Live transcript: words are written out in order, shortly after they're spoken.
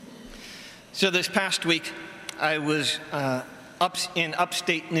So this past week, I was in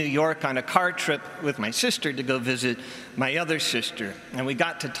upstate New York on a car trip with my sister to go visit my other sister. And we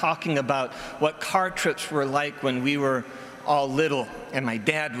got to talking about what car trips were like when we were all little and my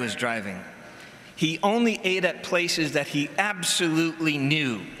dad was driving. He only ate at places that he absolutely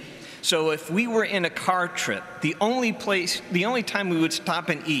knew. So if we were in a car trip, the only time we would stop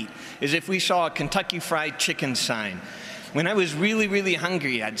and eat is if we saw a Kentucky Fried Chicken sign. When I was really, really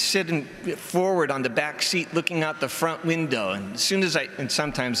hungry, I'd sit forward on the back seat looking out the front window, and as soon as and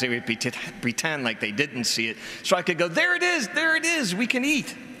sometimes they would pretend like they didn't see it, so I could go, there it is, we can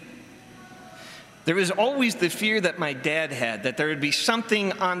eat. There was always the fear that my dad had, that there would be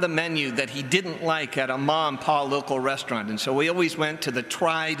something on the menu that he didn't like at a mom and pa local restaurant, and so we always went to the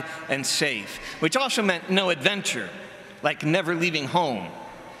tried and safe, which also meant no adventure, like never leaving home.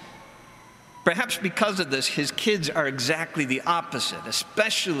 Perhaps because of this, his kids are exactly the opposite,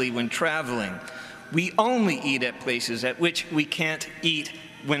 especially when traveling. We only eat at places at which we can't eat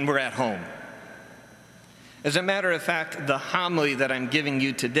when we're at home. As a matter of fact, the homily that I'm giving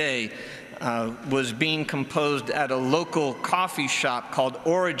you today was being composed at a local coffee shop called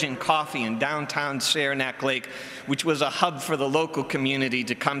Origin Coffee in downtown Saranac Lake, which was a hub for the local community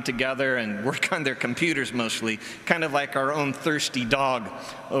to come together and work on their computers mostly, kind of like our own thirsty dog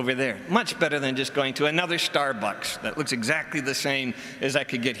over there. Much better than just going to another Starbucks that looks exactly the same as I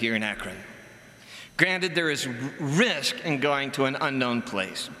could get here in Akron. Granted, there is risk in going to an unknown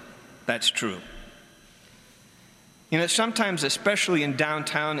place. That's true. You know, sometimes, especially in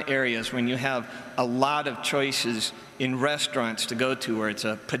downtown areas, when you have a lot of choices in restaurants to go to, where it's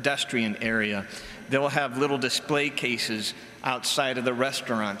a pedestrian area, they'll have little display cases outside of the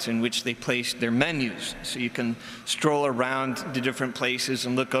restaurants in which they place their menus. So you can stroll around the different places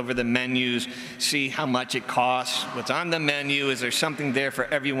and look over the menus, see how much it costs, what's on the menu, is there something there for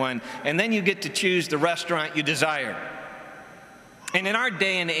everyone, and then you get to choose the restaurant you desire. And in our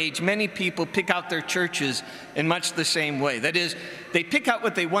day and age, many people pick out their churches in much the same way. That is, they pick out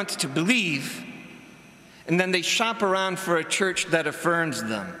what they want to believe, and then they shop around for a church that affirms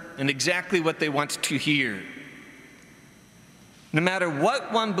them and exactly what they want to hear. No matter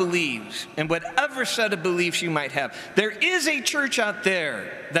what one believes, and whatever set of beliefs you might have, there is a church out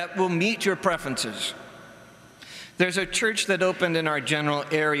there that will meet your preferences. There's a church that opened in our general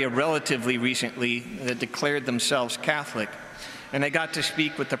area relatively recently that declared themselves Catholic. And I got to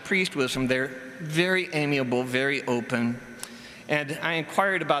speak with the priest with them. They're very amiable, very open. And I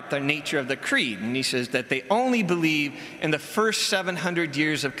inquired about the nature of the creed. And he says that they only believe in the first 700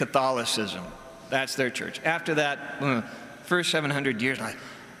 years of Catholicism. That's their church. After that, first 700 years, I'm like,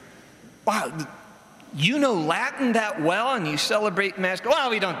 wow, you know Latin that well and you celebrate Mass? Well,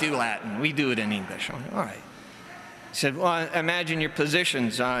 we don't do Latin. We do it in English. I'm like, all right. He said, well, imagine your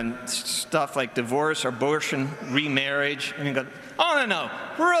positions on stuff like divorce, abortion, remarriage. And he goes, oh, no,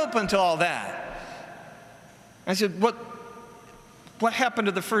 we're open to all that. I said, what happened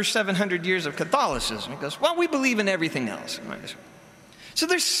to the first 700 years of Catholicism? He goes, well, we believe in everything else. So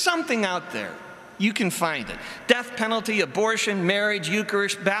there's something out there. You can find it. Death penalty, abortion, marriage,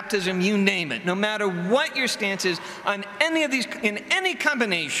 Eucharist, baptism, you name it. No matter what your stance is on any of these, in any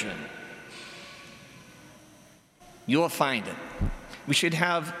combination, you'll find it. We should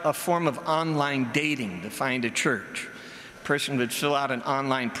have a form of online dating to find a church. A person would fill out an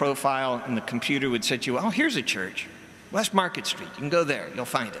online profile and the computer would set you, oh, here's a church, West Market Street. You can go there, you'll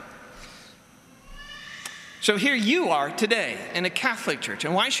find it. So here you are today in a Catholic church.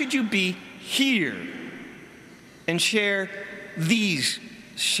 And why should you be here and share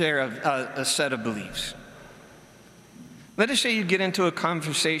a set of beliefs? Let us say you get into a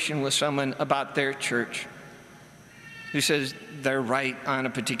conversation with someone about their church who says they're right on a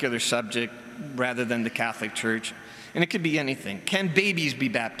particular subject rather than the Catholic Church. And it could be anything. Can babies be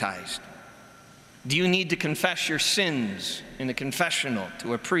baptized? Do you need to confess your sins in a confessional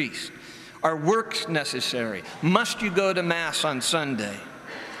to a priest? Are works necessary? Must you go to Mass on Sunday?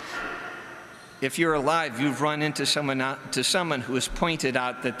 If you're alive, you've run into someone who has pointed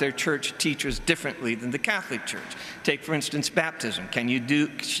out that their church teaches differently than the Catholic Church. Take, for instance, baptism. Do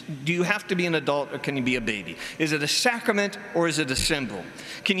you have to be an adult or can you be a baby? Is it a sacrament or is it a symbol?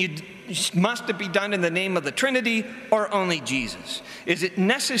 Must it be done in the name of the Trinity or only Jesus? Is it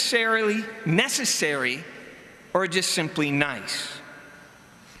necessary or just simply nice?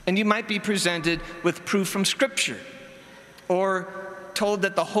 And you might be presented with proof from Scripture or told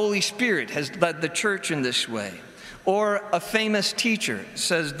that the Holy Spirit has led the church in this way, or a famous teacher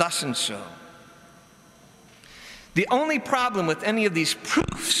says thus and so. The only problem with any of these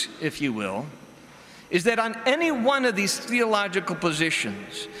proofs, if you will, is that on any one of these theological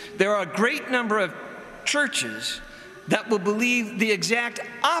positions, there are a great number of churches that will believe the exact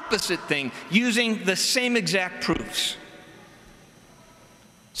opposite thing using the same exact proofs.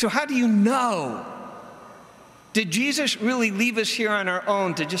 So how do you know? Did Jesus really leave us here on our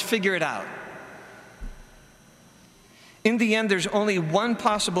own to just figure it out? In the end, there's only one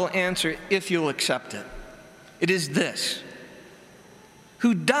possible answer if you'll accept it. It is this: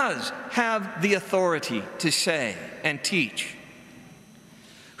 who does have the authority to say and teach?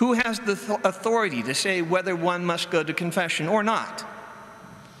 Who has the authority to say whether one must go to confession or not?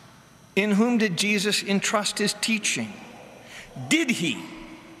 In whom did Jesus entrust his teaching? Did he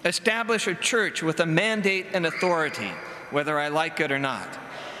establish a church with a mandate and authority, whether I like it or not?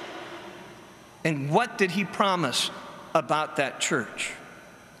 And what did he promise about that church?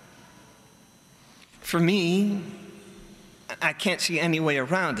 For me, I can't see any way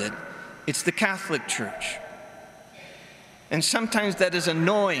around it. It's the Catholic Church. And sometimes that is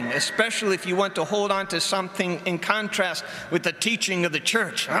annoying, especially if you want to hold on to something in contrast with the teaching of the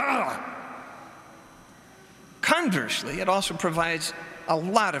church. Conversely, it also provides a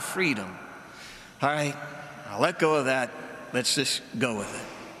lot of freedom. All right, I'll let go of that. Let's just go with it.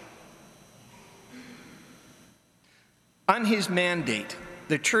 On his mandate,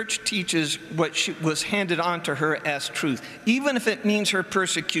 the church teaches what was handed on to her as truth, even if it means her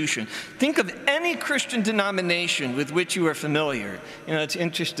persecution. Think of any Christian denomination with which you are familiar. You know, it's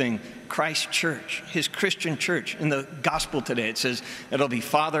interesting. Christ Church, his Christian church, in the gospel today, it says it'll be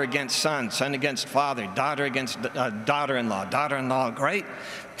father against son, son against father, daughter against daughter-in-law, right?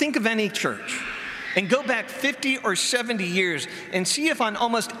 Think of any church and go back 50 or 70 years and see if on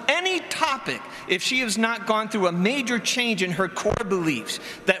almost any topic, if she has not gone through a major change in her core beliefs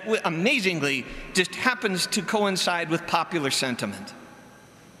that amazingly just happens to coincide with popular sentiment.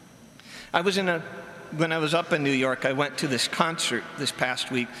 When I was up in New York, I went to this concert this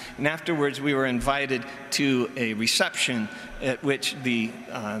past week, and afterwards we were invited to a reception at which the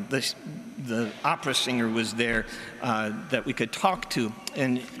opera singer was there that we could talk to.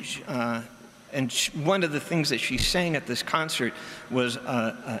 And one of the things that she sang at this concert was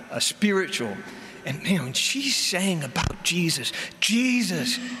a spiritual. And man, when she sang about Jesus,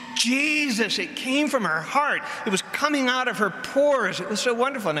 Jesus, Jesus, it came from her heart. It was coming out of her pores. It was so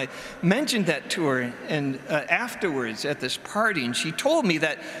wonderful. And I mentioned that to her and afterwards at this party. And she told me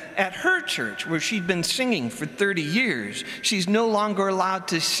that at her church, where she'd been singing for 30 years, she's no longer allowed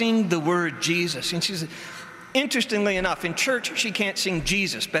to sing the word Jesus. And she said, interestingly enough, in church, she can't sing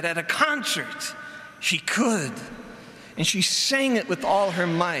Jesus, but at a concert, she could. And she sang it with all her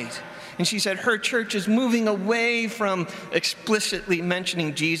might. And she said her church is moving away from explicitly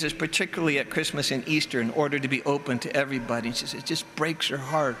mentioning Jesus, particularly at Christmas and Easter, in order to be open to everybody. And she says it just breaks her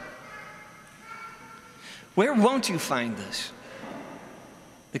heart. Where won't you find this?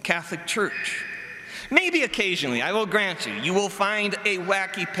 The Catholic Church. Maybe occasionally, I will grant you, you will find a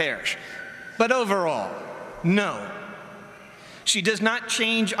wacky parish. But overall, no. She does not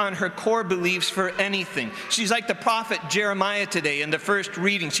change on her core beliefs for anything. She's like the prophet Jeremiah today in the first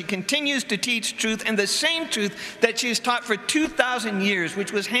reading. She continues to teach truth, and the same truth that she has taught for 2,000 years,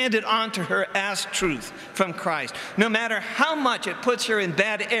 which was handed on to her as truth from Christ. No matter how much it puts her in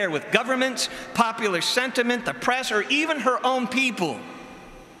bad air with governments, popular sentiment, the press, or even her own people.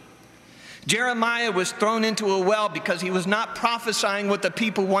 Jeremiah was thrown into a well because he was not prophesying what the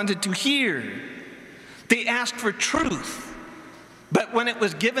people wanted to hear. They asked for truth. But when it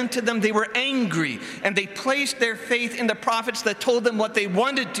was given to them, they were angry, and they placed their faith in the prophets that told them what they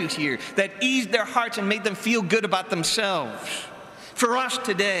wanted to hear, that eased their hearts and made them feel good about themselves. For us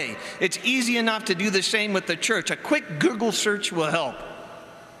today, it's easy enough to do the same with the church. A quick Google search will help.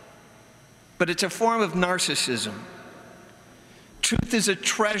 But it's a form of narcissism. Truth is a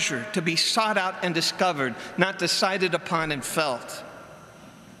treasure to be sought out and discovered, not decided upon and felt.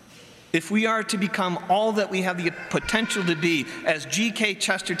 If we are to become all that we have the potential to be, as G.K.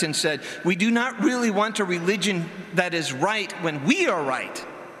 Chesterton said, we do not really want a religion that is right when we are right.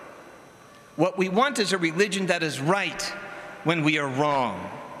 What we want is a religion that is right when we are wrong.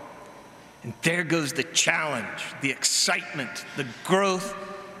 And there goes the challenge, the excitement, the growth,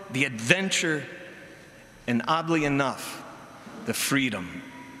 the adventure, and oddly enough, the freedom.